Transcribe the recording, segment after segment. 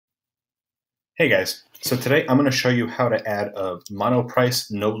Hey guys, so today I'm going to show you how to add a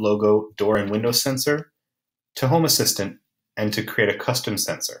monoprice, no logo door and window sensor to Home Assistant and to create a custom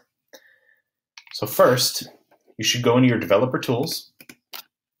sensor. So first, you should go into your developer tools,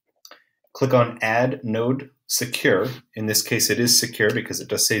 click on Add Node Secure. In this case, it is secure because it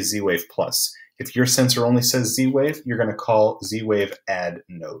does say Z-Wave Plus. If your sensor only says Z-Wave, you're going to call Z-Wave Add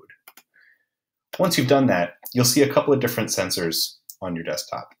Node. Once you've done that, you'll see a couple of different sensors on your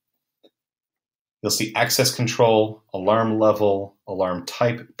desktop. You'll see access control, alarm level, alarm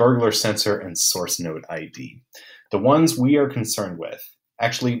type, burglar sensor, and source node ID. The ones we are concerned with,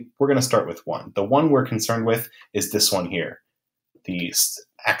 actually, we're going to start with one. The one we're concerned with is this one here, the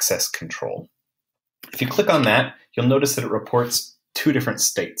access control. If you click on that, you'll notice that it reports two different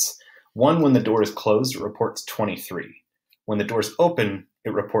states. One, when the door is closed, it reports 23. When the door is open,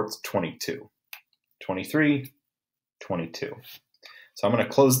 it reports 22. 23, 22. So I'm going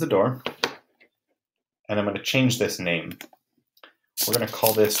to close the door. And I'm going to change this name. We're going to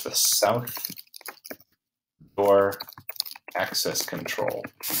call this the South Door Access Control.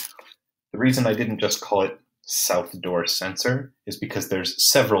 The reason I didn't just call it South Door Sensor is because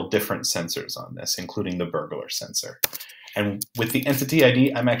there's several different sensors on this, including the burglar sensor. And with the entity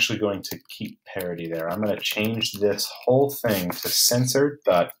ID, I'm actually going to keep parity there. I'm going to change this whole thing to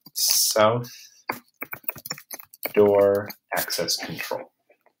sensor.South Door Access Control.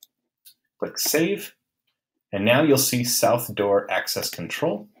 Click Save. And now you'll see South Door Access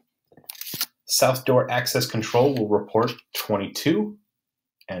Control. South Door Access Control will report 22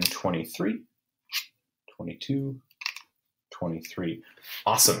 and 23. 22, 23.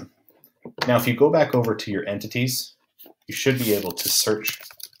 Awesome. Now, if you go back over to your entities, you should be able to search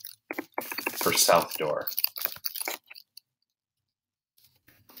for South Door.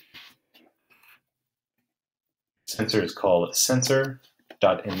 Sensor is called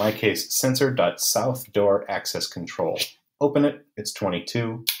in my case, sensor.South Door Access Control. Open it, it's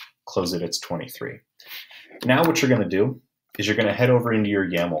 22. Close it, it's 23. Now what you're going to do is you're going to head over into your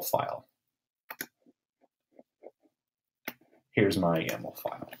YAML file. Here's my YAML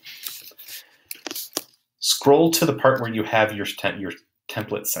file. Scroll to the part where you have your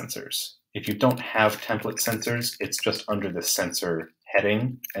template sensors. If you don't have template sensors, it's just under the sensor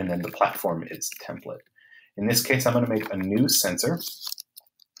heading, and then the platform is template. In this case, I'm going to make a new sensor.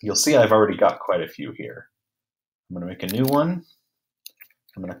 You'll see I've already got quite a few here. I'm going to make a new one.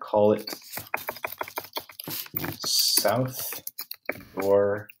 I'm going to call it South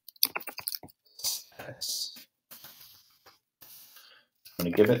Door Status. I'm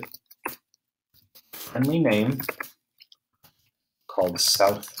going to give it a friendly name called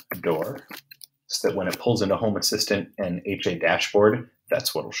South Door, so that when it pulls into Home Assistant and HADashboard,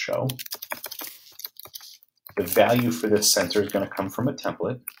 that's what it'll show. The value for this sensor is going to come from a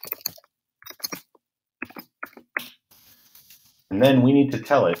template. And then we need to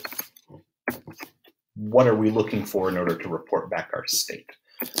tell it what are we looking for in order to report back our state.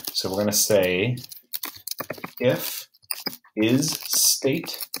 So we're going to say if is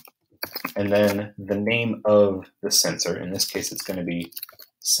state, and then the name of the sensor. In this case, it's going to be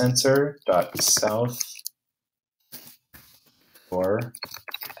sensor.South Door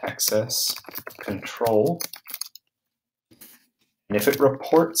Access Control. And if it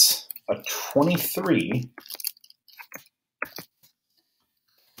reports a 23,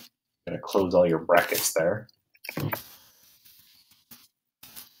 I'm going to close all your brackets there.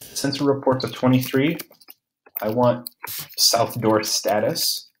 Since it reports a 23, I want South Door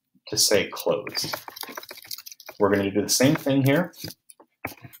Status to say closed. We're going to do the same thing here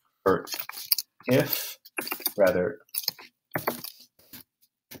for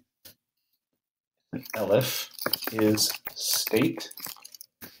elif is state,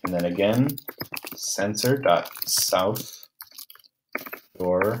 and then again, sensor.South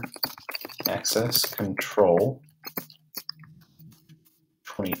Door Access Control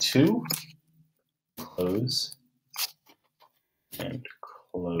 22, close and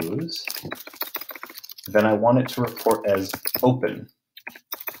close. Then I want it to report as open.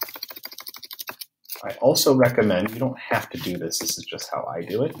 I also recommend, you don't have to do this, this is just how I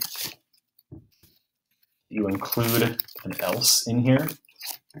do it. You include an else in here,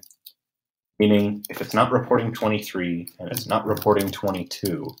 meaning if it's not reporting 23 and it's not reporting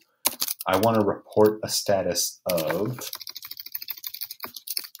 22, I want to report a status of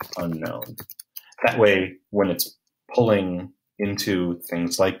unknown. That way, when it's pulling into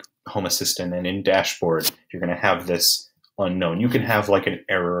things like Home Assistant and in Dashboard, you're going to have this unknown. You can have like an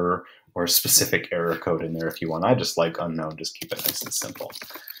error or a specific error code in there if you want. I just like unknown, just keep it nice and simple.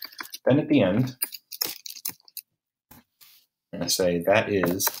 Then at the end, I'm going to say that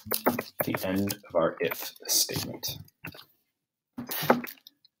is the end of our if statement.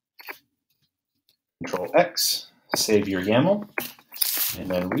 Control X, save your YAML, and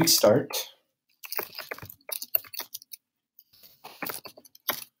then restart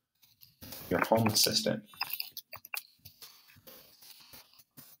your Home Assistant.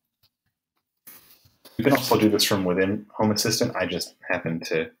 You can also do this from within Home Assistant. I just happen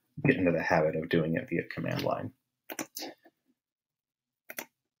to get into the habit of doing it via command line.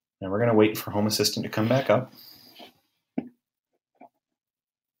 Now we're going to wait for Home Assistant to come back up.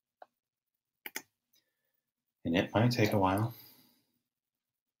 And it might take a while.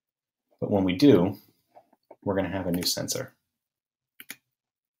 But when we do, we're going to have a new sensor.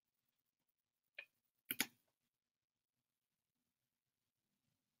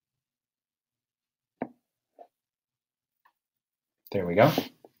 There we go.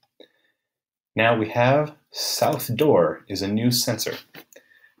 Now we have south door is a new sensor.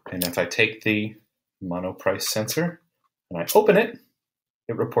 And if I take the mono price sensor and I open it,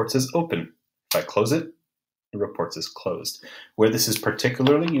 it reports as open. If I close it, it reports as closed. Where this is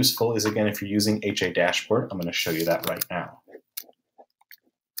particularly useful is, again, if you're using HADashboard. I'm going to show you that right now.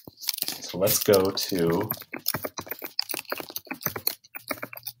 So let's go to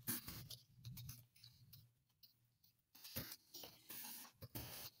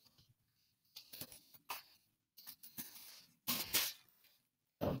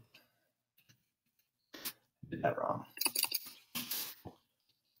did that wrong.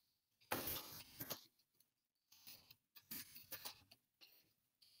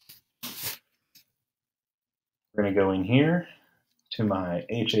 We're going to go in here to my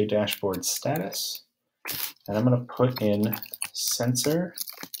HADashboard status, and I'm going to put in sensor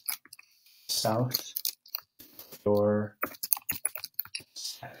south door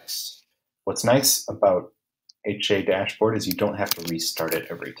status. What's nice about HADashboard is you don't have to restart it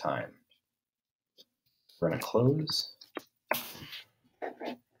every time. We're going to close,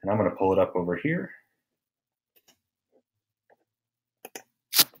 and I'm going to pull it up over here.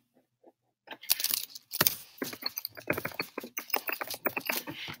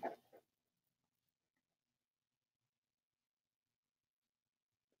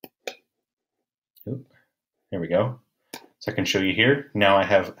 Oop, there we go. So I can show you here. Now I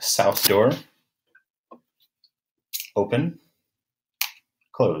have south door, open,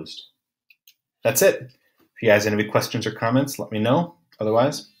 closed. That's it. If you guys have any questions or comments, let me know.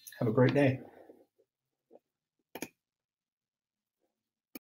 Otherwise, have a great day.